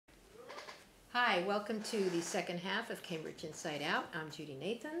Hi, welcome to the second half of Cambridge Inside Out. I'm Judy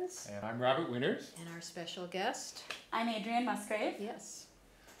Nathans. And I'm Robert Winters. And our special guest. I'm Adriane Musgrave. Yes.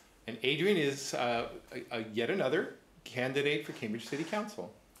 And Adriane is yet another candidate for Cambridge City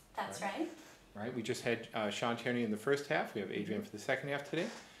Council. That's right. Right. We just had Sean Tierney in the first half. We have Adriane for the second half today.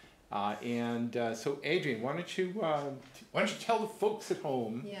 So Adriane, why don't you tell the folks at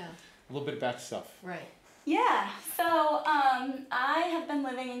home a little bit about yourself? Right. Yeah, so I have been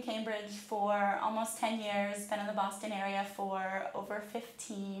living in Cambridge for almost 10 years, been in the Boston area for over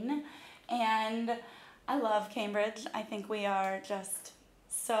 15, and I love Cambridge. I think we are just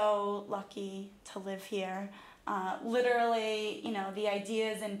so lucky to live here. Literally, you know, the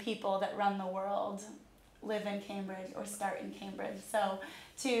ideas and people that run the world live in Cambridge or start in Cambridge. So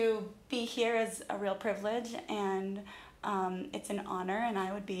to be here is a real privilege, and it's an honor, and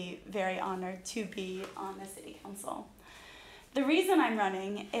I would be very honored to be on the City Council. The reason I'm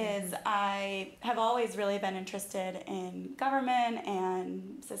running is I have always really been interested in government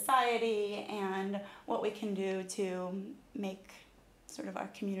and society and what we can do to make sort of our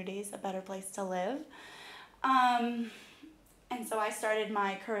communities a better place to live. And so I started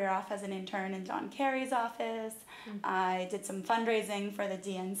my career off as an intern in John Kerry's office. I did some fundraising for the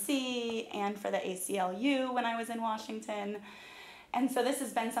DNC and for the ACLU when I was in Washington. And so this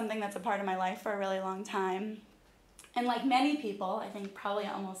has been something that's a part of my life for a really long time. And like many people, I think probably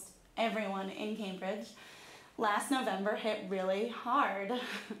almost everyone in Cambridge, last November hit really hard.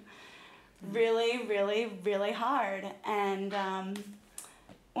 Really, really, really hard. And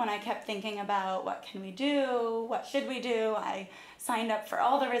when I kept thinking about what can we do, what should we do, I signed up for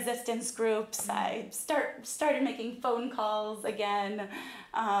all the resistance groups. I started making phone calls again.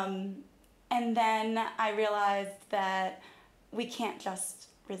 And then I realized that we can't just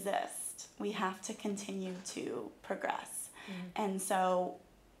resist. We have to continue to progress. And so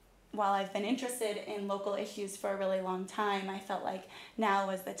while I've been interested in local issues for a really long time, I felt like now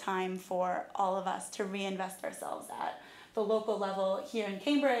was the time for all of us to reinvest ourselves at the local level here in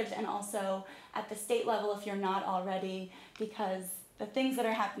Cambridge and also at the state level if you're not already, because the things that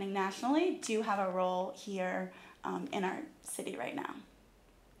are happening nationally do have a role here in our city right now.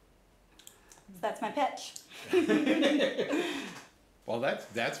 So that's my pitch. Well,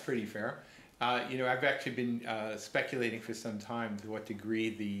 that's pretty fair. You know, I've actually been speculating for some time to what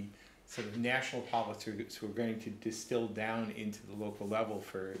degree the sort of national politics we're going to distill down into the local level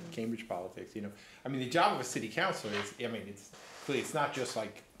for Cambridge politics. You know, I mean, the job of a city councilor is, I mean, it's not just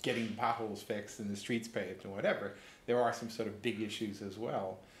like getting potholes fixed and the streets paved and whatever. There are some sort of big issues as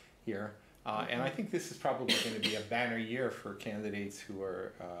well here. And I think this is probably going to be a banner year for candidates who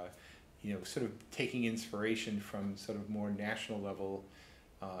are, you know, sort of taking inspiration from sort of more national level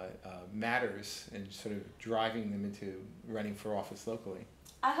matters and sort of driving them into running for office locally.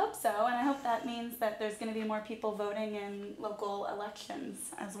 I hope so, and I hope that means that there's going to be more people voting in local elections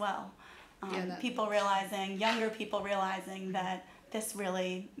as well. People realizing, younger people realizing that this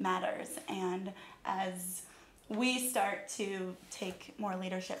really matters, and as we start to take more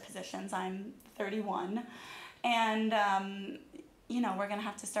leadership positions, I'm 31, and you know, we're going to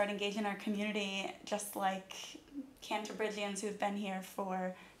have to start engaging our community just like Canterbridgians who've been here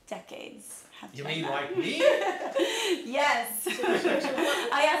for decades. You mean like me? Yes.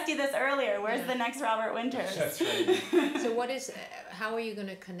 I asked you this earlier. Where's the next Robert Winters? That's right. So how are you going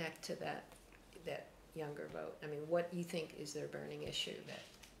to connect to that younger vote? I mean, what do you think is their burning issue that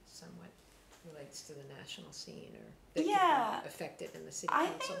somewhat relates to the national scene or that can be affected in the city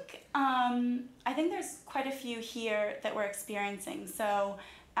council? I think there's quite a few here that we're experiencing. So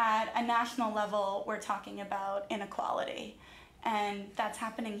at a national level, we're talking about inequality. And that's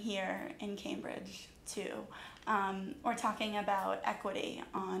happening here in Cambridge too. We're talking about equity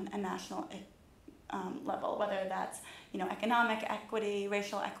on a national level, whether that's, you know, economic equity,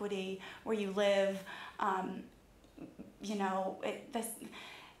 racial equity, where you live. You know,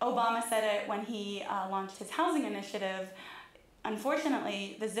 Obama said it when he launched his housing initiative.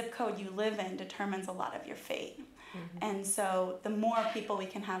 Unfortunately, the zip code you live in determines a lot of your fate. And so the more people we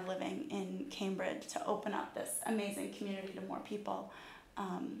can have living in Cambridge to open up this amazing community to more people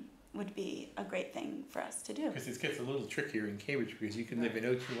would be a great thing for us to do. Because it gets a little trickier in Cambridge because you can live in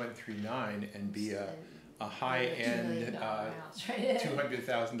 02139 and be a high-end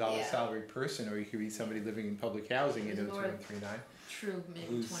 $200,000 salary person, or you could be somebody living in public housing in 02139. True,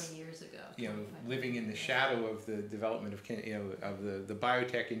 maybe 20 years ago. You know, living in the shadow of the development of the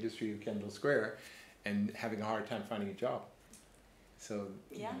biotech industry of Kendall Square, and having a hard time finding a job. So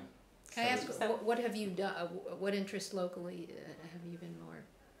yeah. Can I ask, what have you done? What interests locally have you been more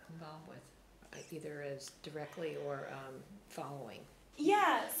involved with, either as directly or following?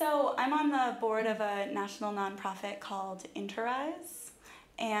 Yeah, so I'm on the board of a national nonprofit called Interrise,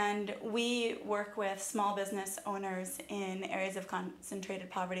 and we work with small business owners in areas of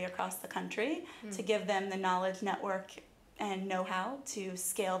concentrated poverty across the country to give them the knowledge, network, and know-how to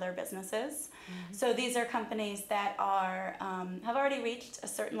scale their businesses. So these are companies that are have already reached a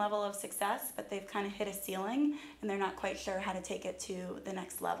certain level of success, but they've kind of hit a ceiling and they're not quite sure how to take it to the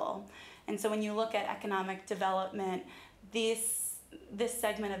next level. And so when you look at economic development, this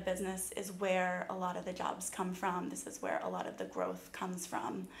segment of business is where a lot of the jobs come from. This is where a lot of the growth comes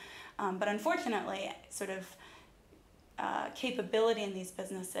from. But unfortunately, sort of capability in these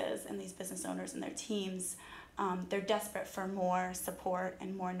businesses and these business owners and their teams, they're desperate for more support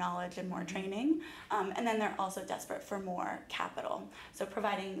and more knowledge and more training. And then they're also desperate for more capital. So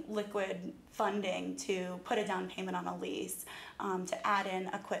providing liquid funding to put a down payment on a lease, to add in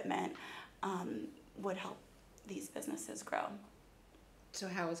equipment, would help these businesses grow. So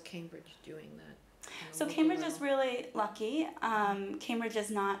how is Cambridge doing that? So Cambridge is really lucky. Cambridge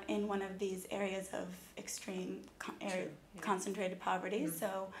is not in one of these areas of extreme concentrated poverty.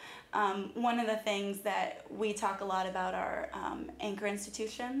 So one of the things that we talk a lot about are anchor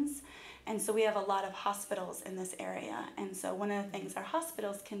institutions. And so we have a lot of hospitals in this area. And so one of the things our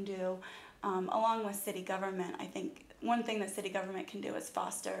hospitals can do, along with city government, I think one thing that city government can do is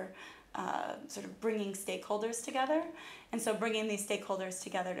foster sort of bringing stakeholders together. And so bringing these stakeholders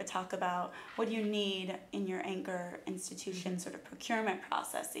together to talk about what do you need in your anchor institution sort of procurement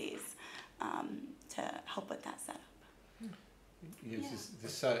processes to help with that setup.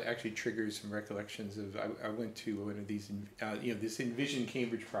 This actually triggers some recollections of, I went to one of these, this Envision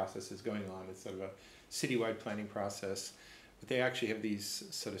Cambridge process is going on. It's sort of a citywide planning process, but they actually have these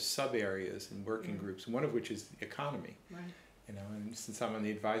sort of sub areas and working groups, one of which is the economy. Right. And since I'm on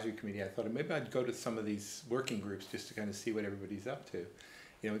the advisory committee, I thought maybe I'd go to some of these working groups just to kind of see what everybody's up to.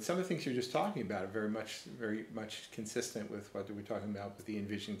 And some of the things you're just talking about are very much consistent with what we're talking about with the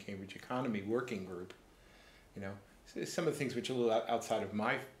Envision Cambridge Economy Working Group. So some of the things which are a little outside of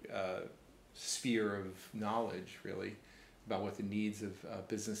my sphere of knowledge, really, about what the needs of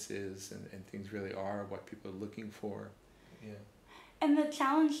businesses and things really are, what people are looking for. Yeah. And the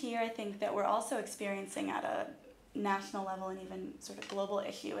challenge here, I think, that we're also experiencing at a national level and even sort of global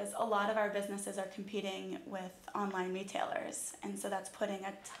issue is a lot of our businesses are competing with online retailers, and so that's putting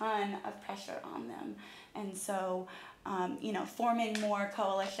a ton of pressure on them. And so forming more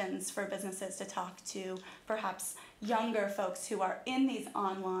coalitions for businesses to talk to perhaps younger folks who are in these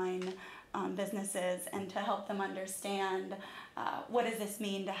online businesses and to help them understand what does this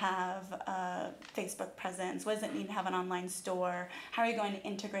mean to have a Facebook presence, what does it mean to have an online store, how are you going to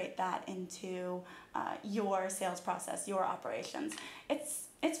integrate that into your sales process, your operations.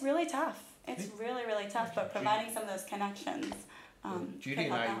 It's really tough. It's really, really tough, but providing some of those connections. Judy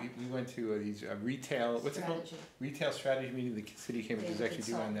and I, we went to these retail, what's it called? Retail strategy meeting. The city of Cambridge is actually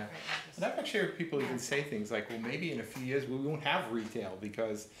doing that. And I've actually heard people even say things like, well, maybe in a few years we won't have retail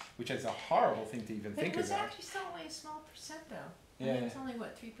which is a horrible thing to even think about. It was actually still only a small percent though. Yeah. I mean, it's only 3%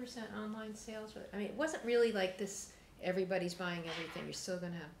 online sales. I mean, it wasn't really like this, everybody's buying everything. You're still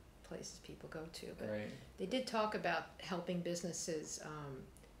going to have places people go to. But they did talk about helping businesses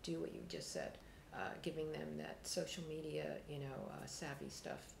do what you just said. Giving them that social media, savvy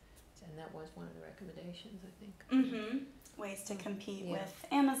stuff, and that was one of the recommendations, I think. Ways to compete with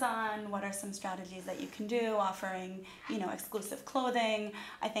Amazon. What are some strategies that you can do? Offering, exclusive clothing.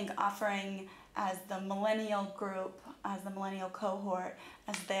 I think offering as the millennial group, as the millennial cohort,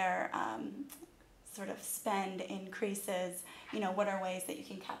 as their sort of spend increases. What are ways that you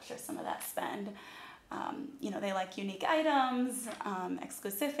can capture some of that spend? They like unique items,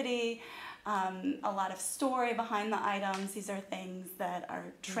 exclusivity. A lot of story behind the items. These are things that are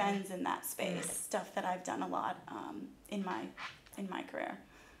trends in that space. Stuff that I've done a lot in my career.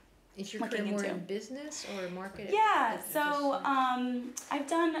 Is your career more in business or marketing? Yeah, so I've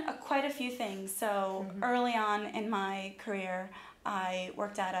done quite a few things. So early on in my career, I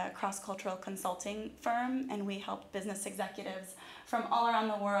worked at a cross-cultural consulting firm, and we helped business executives from all around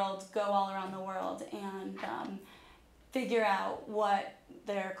the world go all around the world and figure out what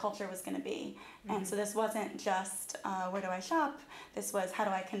their culture was going to be. And so this wasn't just where do I shop, this was how do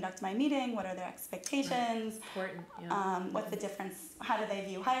I conduct my meeting, what are their expectations, what's the difference, how do they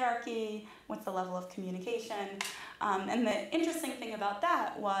view hierarchy, what's the level of communication. And the interesting thing about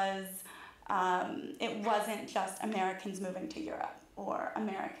that was it wasn't just Americans moving to Europe or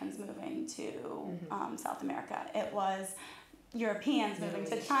Americans moving to South America. It was Europeans moving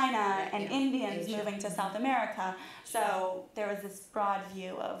to China and Indians moving to South America. So there was this broad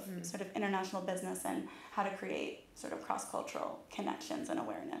view of sort of international business and how to create sort of cross-cultural connections and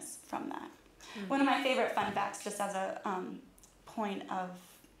awareness from that. One of my favorite fun facts, just as a point of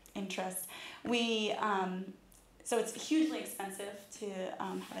interest, so it's hugely expensive to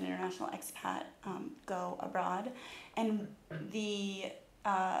have an international expat go abroad, and the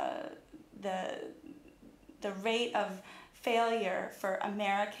rate of failure for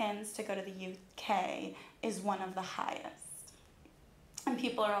Americans to go to the UK is one of the highest. And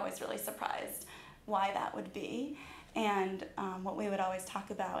people are always really surprised why that would be. And what we would always talk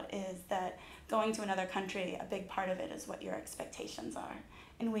about is that going to another country, a big part of it is what your expectations are.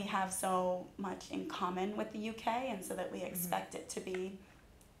 And we have so much in common with the UK, and so that we expect it to be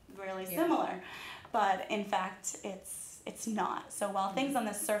really similar. But in fact, it's not. So while things on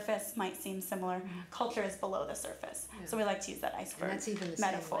the surface might seem similar, culture is below the surface. Yeah. So we like to use that iceberg metaphor. And that's even the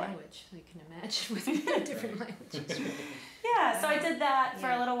same language. You can imagine with different languages. Yeah, so I did that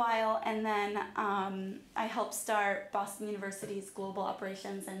for a little while, and then I helped start Boston University's Global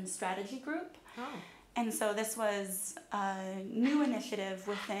Operations and Strategy Group. Oh. And so this was a new initiative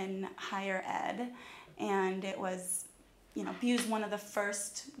within higher ed, and it was, BU's one of the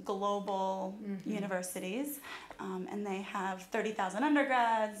first global universities, and they have 30,000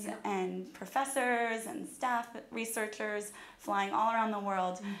 undergrads and professors and staff researchers flying all around the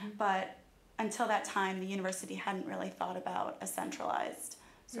world, but until that time, the university hadn't really thought about a centralized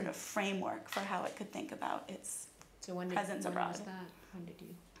sort of framework for how it could think about its presence abroad. When was that? When did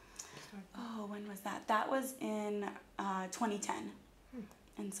you start that? Oh, when was that? That was in 2010.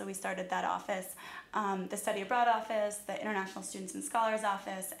 And so we started that office, the Study Abroad office, the International Students and Scholars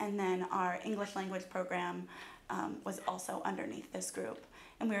office, and then our English language program was also underneath this group.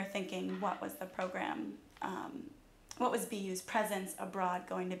 And we were thinking, what was the program, what was BU's presence abroad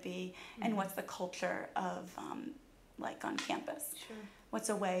going to be, and what's the culture of, like, on campus? Sure. What's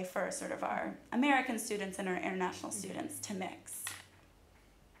a way for sort of our American students and our international students to mix?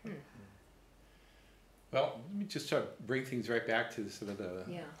 Well, let me just sort of bring things right back to sort of the,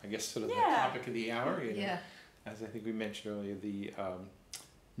 I guess, sort of the topic of the hour. As I think we mentioned earlier, the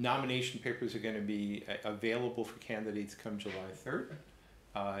nomination papers are going to be available for candidates come July 3rd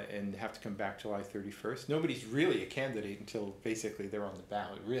and have to come back July 31st. Nobody's really a candidate until basically they're on the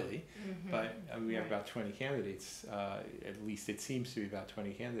ballot, really. But we have about 20 candidates, at least it seems to be about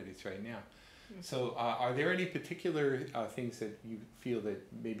 20 candidates right now. So are there any particular things that you feel that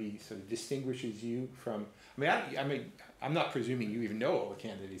maybe sort of distinguishes you from, I mean, I'm not presuming you even know all the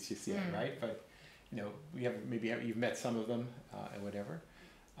candidates just yet, right? But, you've met some of them and whatever.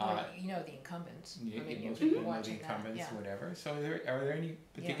 You know the incumbents. Most people know the incumbents, whatever. So are there any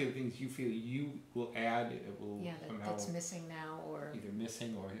particular things you feel you will add, it will somehow that's missing now, or either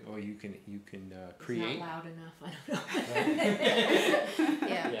missing or you can create? It's not loud enough, I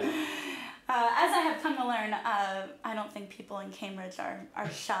don't know. As I have come to learn, I don't think people in Cambridge are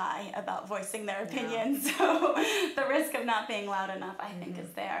shy about voicing their opinions, so the risk of not being loud enough, I think, is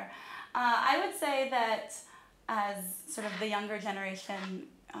there. I would say that as sort of the younger generation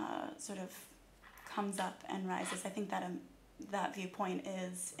sort of comes up and rises, I think that that viewpoint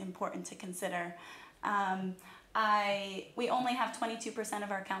is important to consider. We only have 22%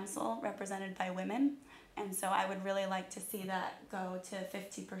 of our council represented by women. And so I would really like to see that go to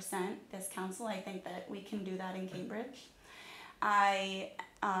 50% this council. I think that we can do that in Cambridge. I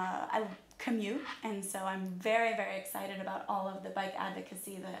commute, and so I'm very, very excited about all of the bike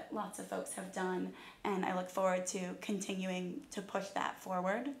advocacy that lots of folks have done, and I look forward to continuing to push that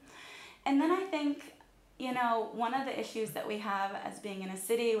forward. And then I think, one of the issues that we have as being in a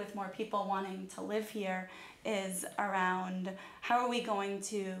city with more people wanting to live here is around how are we going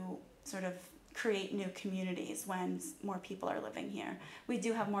to sort of create new communities when more people are living here. We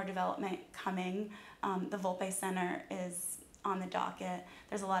do have more development coming. The Volpe Center is on the docket.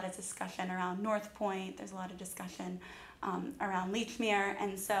 There's a lot of discussion around North Point. There's a lot of discussion around Leechmere.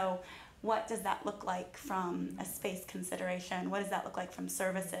 And so what does that look like from a space consideration? What does that look like from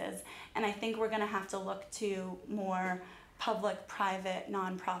services? And I think we're going to have to look to more public, private,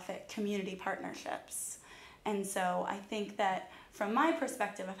 nonprofit community partnerships. And so I think that from my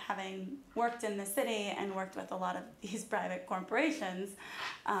perspective of having worked in the city and worked with a lot of these private corporations,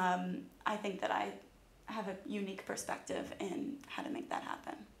 I think that I have a unique perspective in how to make that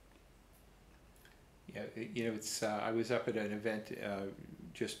happen. Yeah, I was up at an event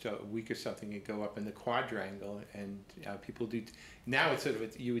just a week or something ago up in the Quadrangle, and people do. Now it's sort of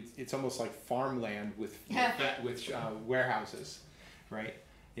it's almost like farmland with warehouses, right?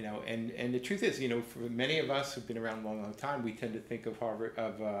 You know, and the truth is, you know, for many of us who've been around a long, long time, we tend to think of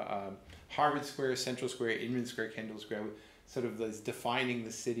Harvard Square, Central Square, Inman Square, Kendall Square, sort of as defining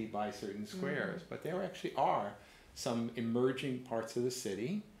the city by certain squares. But there actually are some emerging parts of the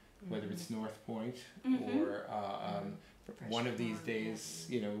city, whether it's North Point or one of these days,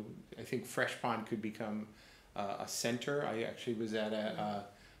 you know, I think Fresh Pond could become a center. I actually was at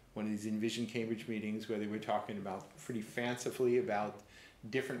one of these Envision Cambridge meetings where they were talking about pretty fancifully about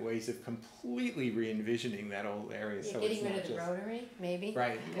different ways of completely re-envisioning that old area. Yeah, so getting it's rid not of the just, Rotary, maybe.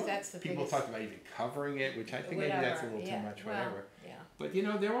 right. Because that's the people biggest. talked about even covering it, which I think maybe that's a little too much. Well, whatever. yeah. But you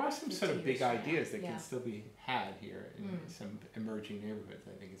know, there are some sort of big Continuous, ideas that yeah. can still be had here in some emerging neighborhoods.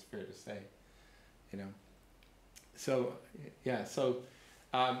 I think it's fair to say. You know. So yeah. So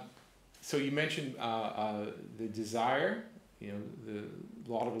so you mentioned the desire. You know, the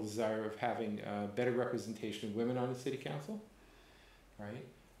laudable desire of having better representation of women on the city council, right?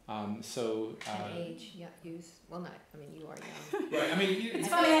 And age, youth. Well, not. I mean, you are young. Right. I mean, It's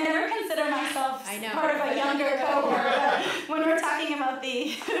funny, I never consider myself I know, part of a but- younger cohort, but when we're talking about The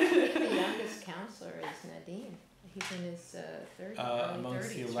youngest counselor is Nadine. He's in his 30s, early amongst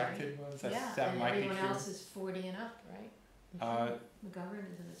 30s, the elected ones, right? that and might be everyone true. else is 40 and up, right?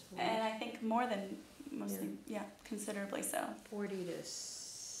 McGovern is in his 40s. and I think more than mostly, yeah, considerably so. 40 to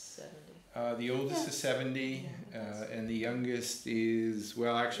 70. The oldest Yeah. is 70, Yeah, and the youngest is,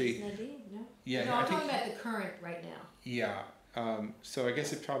 well, actually, Is Nadine? No. yeah, No, I I'm think, talking about the current right now. yeah. So I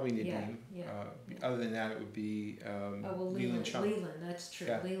guess it's probably Nadine. Yeah, Other than that, it would be Oh well, Leland Chung. Leland, that's true.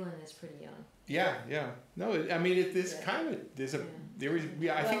 Yeah. Leland is pretty young. Yeah, yeah. No, I mean, there's Yeah. kind of there's a Yeah. there is.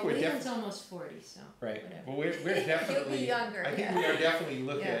 Yeah, I think well, we're Leland's definitely almost 40, so right. whatever. Well, we're definitely. He'll be younger. I think yeah. we are definitely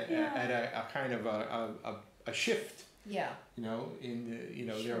looking Yeah. at a kind of a shift. Yeah. You know, in the, you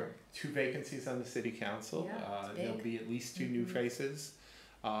know, there Sure. are 2 vacancies on the city council. Yeah, it's There'll big. be at least 2 new Mhm. faces.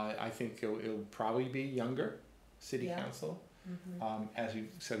 I think it'll probably be younger city Yeah. council Mm-hmm. as we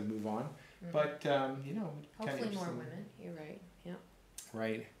sort of move on. But you know, kind Hopefully of more some- women. You're right. Yeah.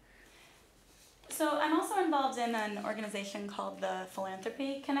 Right. So I'm also involved in an organization called the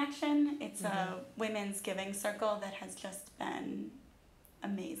Philanthropy Connection. It's a women's giving circle that has just been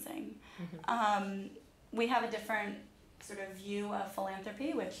amazing. We have a different sort of view of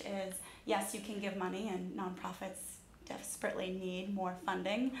philanthropy, which is, yes, you can give money and nonprofits desperately need more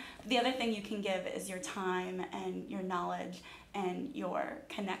funding. The other thing you can give is your time and your knowledge and your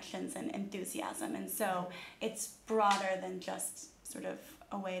connections and enthusiasm. And so it's broader than just sort of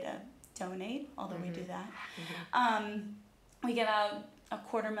a way to donate, although we do that. We give out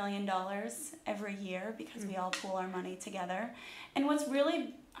 $250,000 every year because we all pool our money together. And what's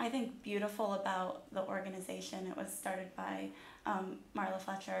really, I think, beautiful about the organization, it was started by Marla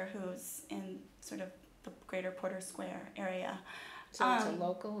Fletcher, who's in sort of the greater Porter Square area. So it's a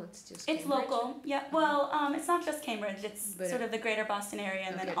local. It's just. It's Cambridge? local, yeah. Well, it's not just Cambridge. It's But sort of the greater Boston area,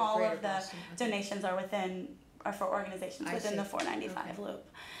 and Okay, then the all greater of the Boston, okay. donations are for organizations I within see. the 495 Okay. loop.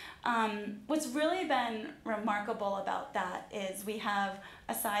 What's really been remarkable about that is we have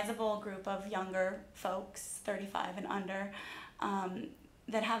a sizable group of younger folks, 35 and under,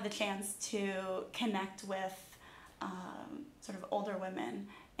 that have the chance to connect with sort of older women,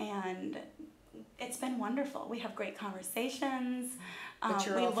 and it's been wonderful. We have great conversations. But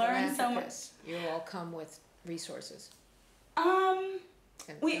you're we all learn so much. philanthropists. You all come with resources. And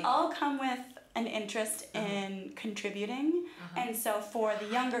We so- all come with an interest in contributing, and so for the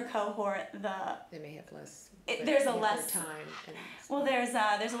younger cohort, They may have less. It- but there's a they have more less- time. And well, there's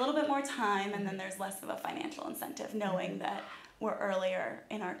a little bit more time, and then there's less of a financial incentive, knowing that we're earlier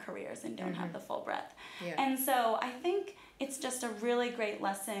in our careers and don't have the full breadth. yeah. And so I think it's just a really great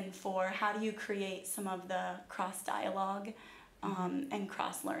lesson for how do you create some of the cross dialogue and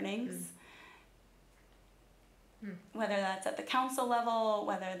cross learnings. Whether that's at the council level,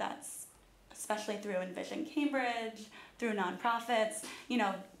 whether that's especially through Envision Cambridge, through nonprofits, you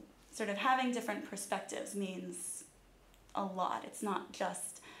know, sort of having different perspectives means a lot. It's not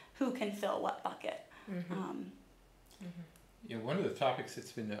just who can fill what bucket. You know, one of the topics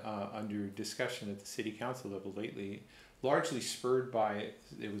that's been under discussion at the city council level lately, largely spurred by,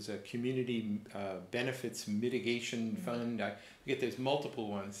 it was a community benefits mitigation fund. I forget there's multiple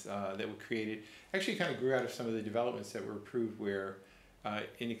ones that were created. Actually kind of grew out of some of the developments that were approved where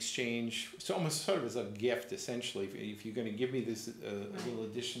in exchange, so almost sort of as a gift essentially, if you're going to give me this little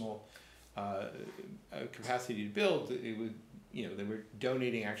additional capacity to build, it would, you know, they were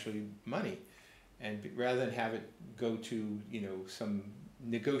donating actually money. And rather than have it go to, you know, some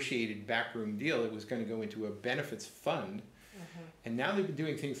negotiated backroom deal, it was going to go into a benefits fund. And now they've been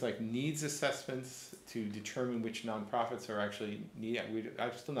doing things like needs assessments to determine which nonprofits are actually needed.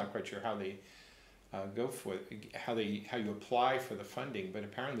 I'm still not quite sure how they go for it, how you apply for the funding, but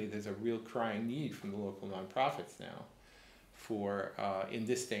apparently there's a real crying need from the local nonprofits now for in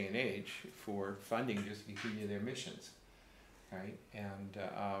this day and age for funding just to continue their missions, right?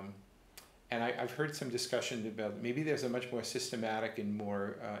 And I've heard some discussion about maybe there's a much more systematic and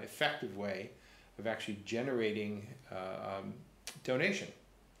more effective way of actually generating donation.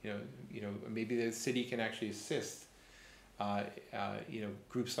 Maybe the city can actually assist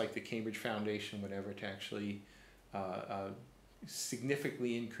groups like the Cambridge Foundation, whatever, to actually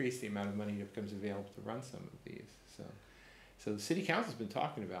significantly increase the amount of money that becomes available to run some of these. So the city council's been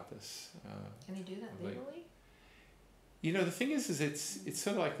talking about this. Can they do that legally? The thing is it's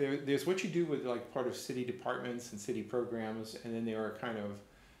sort of like there's what you do with like part of city departments and city programs, and then there are kind of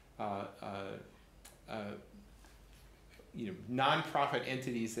non-profit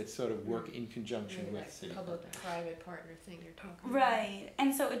entities that sort of work in conjunction with city. Public-private partner thing you're talking about. Right,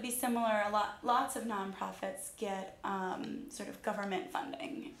 and so it would be similar. Lots of nonprofits get sort of government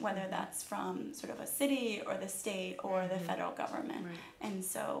funding, whether that's from sort of a city or the state or the federal government. Right. And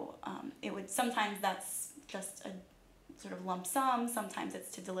so it would sometimes that's just a sort of lump sum. Sometimes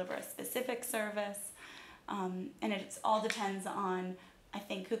it's to deliver a specific service, and it all depends on I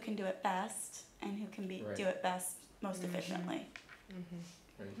think who can do it best and who can do it best. Most efficiently.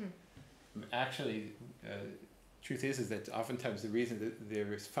 Right. Actually, truth is that oftentimes the reason that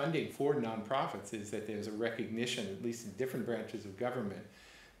there is funding for nonprofits is that there's a recognition, at least in different branches of government,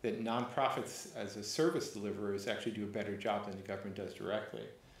 that nonprofits as a service deliverers actually do a better job than the government does directly.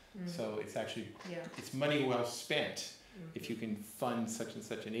 So it's actually it's money well spent if you can fund such and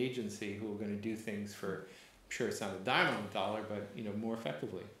such an agency who are going to do things for, I'm sure it's not a dime on the dollar, but more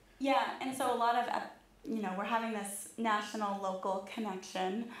effectively. Yeah, and so a lot of we're having this national-local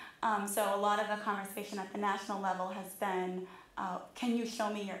connection. So a lot of the conversation at the national level has been, can you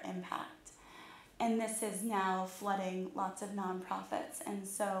show me your impact? And this is now flooding lots of nonprofits. And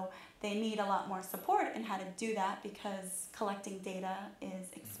so they need a lot more support in how to do that because collecting data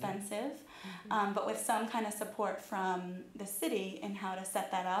is expensive. But with some kind of support from the city in how to set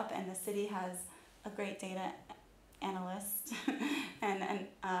that up, and the city has a great data analyst and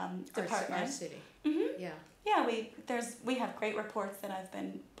department. Our city. Yeah, we have great reports that I've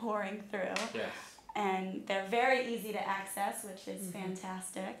been pouring through. Yes. And they're very easy to access, which is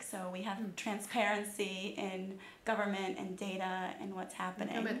fantastic. So we have transparency in government and data and what's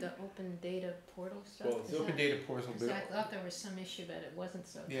happening. How about the open data portal stuff? Well, the open data portal. I thought there was some issue, but it wasn't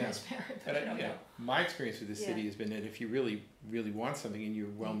so transparent. But I don't know. My experience with the city has been that if you really, really want something and you're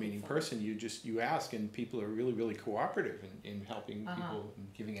a well-meaning person, you ask, and people are really, really cooperative in helping people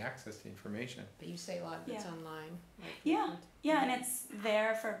and giving access to information. But you say a lot of it's online. Yeah, and it's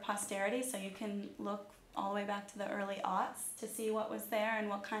there for posterity, so you can look all the way back to the early aughts to see what was there and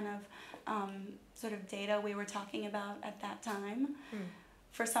what kind of sort of data we were talking about at that time.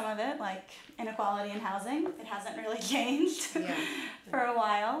 For some of it, like inequality in housing, it hasn't really changed for a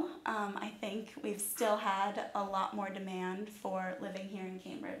while. I think we've still had a lot more demand for living here in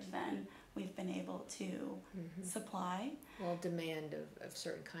Cambridge than we've been able to supply. Well, demand of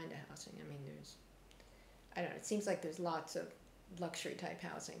certain kind of housing. I mean, I don't know, it seems like there's lots of luxury type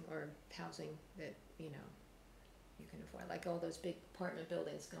housing or housing that, you can afford. Like all those big apartment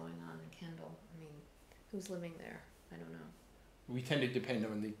buildings going on in Kendall. I mean, who's living there? I don't know. We tend to depend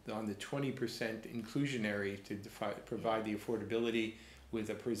on the 20% inclusionary to provide the affordability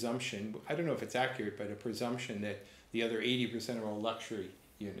with a presumption. I don't know if it's accurate, but a presumption that the other 80% are all luxury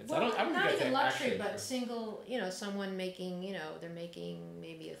units. Well, I don't not even luxury, but but single. Someone making, they're making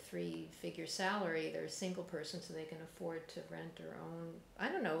maybe a 3-figure salary. They're a single person, so they can afford to rent or own. I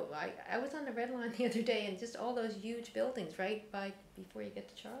don't know. I was on the Red Line the other day, and just all those huge buildings right before you get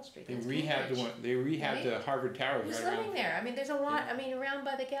to Charles Street. They rehabbed the Harvard Tower. Who's living there? I mean, there's a lot. I mean, around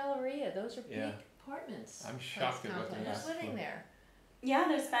by the Galleria, those are big apartments. I'm shocked at what they're Who's living there? Yeah,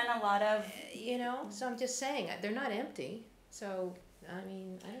 there's been a lot of. So I'm just saying they're not empty. So. I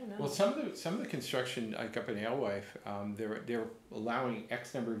mean, I don't know. Well, some of the construction, like up in Alewife, they're allowing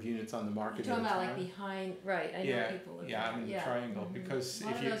X number of units on the market. You're talking about like behind, right? I know people live there. In the triangle, because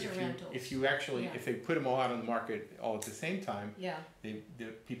if they put them all out on the market all at the same time, the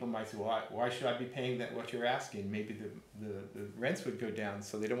people might say, well, why should I be paying that what you're asking? Maybe the rents would go down,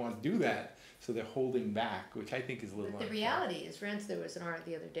 so they don't want to do that. So they're holding back, which I think is a little. But the reality is, rents. There was an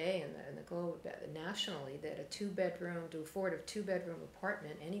article the other day in the Globe nationally that to afford a 2-bedroom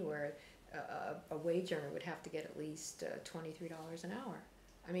apartment anywhere, a wage earner would have to get at least $23 an hour.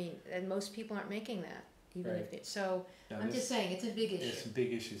 I mean, and most people aren't making that. even Right. if it, so, Now I'm this- just saying, it's a big There's issue. some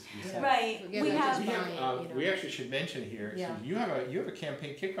big issues to be Yeah. said. Right. Forget We about have just buying it, you know. We actually should mention here, Yeah. so you have a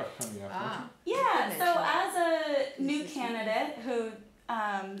campaign kickoff coming up, don't you? Yeah, Good so mention. as a new This is- candidate who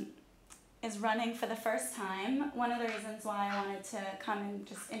is running for the first time, one of the reasons why I wanted to come and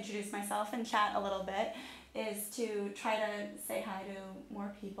just introduce myself and chat a little bit is to try to say hi to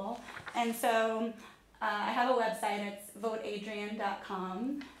more people. And so I have a website, it's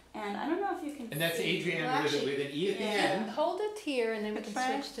voteadriane.com, and I don't know if you can And that's see. Adriane Well, with actually, an E at the yeah. end. Hold it here and then we Which can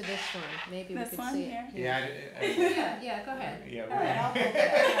one? switch to this one, maybe we This could one see here? it. Yeah, Yeah, go ahead. yeah, All right, I'll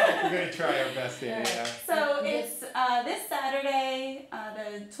hold we're gonna try our best there, All right. yeah. So it's this Saturday,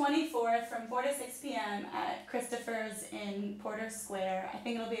 the 24th, from 4 to 6 p.m. at Christopher's in Porter Square. I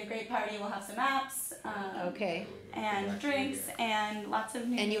think it'll be a great party. We'll have some apps Okay, and drinks and lots of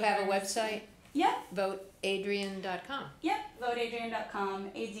new. and you have a neighbors. website, Yep, voteadriane.com. yep.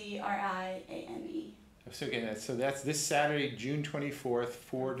 Voteadriane.com, ADRIANE. So again, that's this Saturday, June 24th,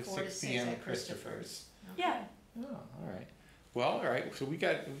 4 to 4 to 6 6 p.m. at at Christopher's. Yeah. Oh, all right. Well, all right. So we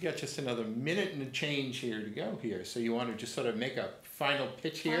got just another minute and a change here to go here. So you want to just sort of make a final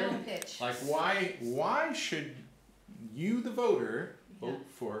pitch here? Final pitch. Like why should you, the voter, vote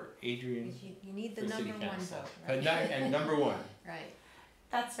for Adriane You need the for number city one council? vote, right? And number one. Right.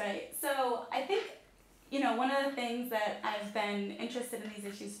 That's right. So I think, one of the things that I've been interested in these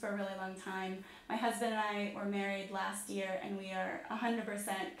issues for a really long time, my husband and I were married last year, and we are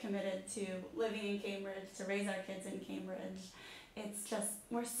 100% committed to living in Cambridge, to raise our kids in Cambridge. It's just,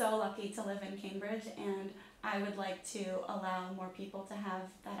 we're so lucky to live in Cambridge, and I would like to allow more people to have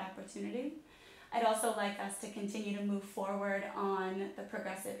that opportunity. I'd also like us to continue to move forward on the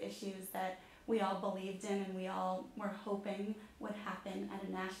progressive issues that we all believed in and we all were hoping would happen at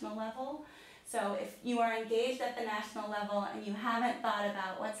a national level. So if you are engaged at the national level and you haven't thought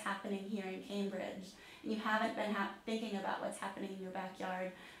about what's happening here in Cambridge, and you haven't been thinking about what's happening in your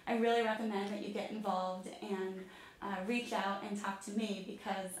backyard, I really recommend that you get involved and reach out and talk to me,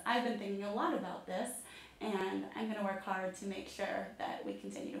 because I've been thinking a lot about this, and I'm going to work hard to make sure that we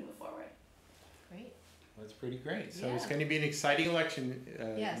continue to move forward. Great. That's pretty great. So it's Yeah. going to be an exciting election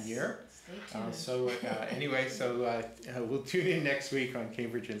Yes. year. Stay tuned. Anyway, we'll tune in next week on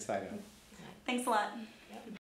Cambridge InsideOut. Thanks a lot.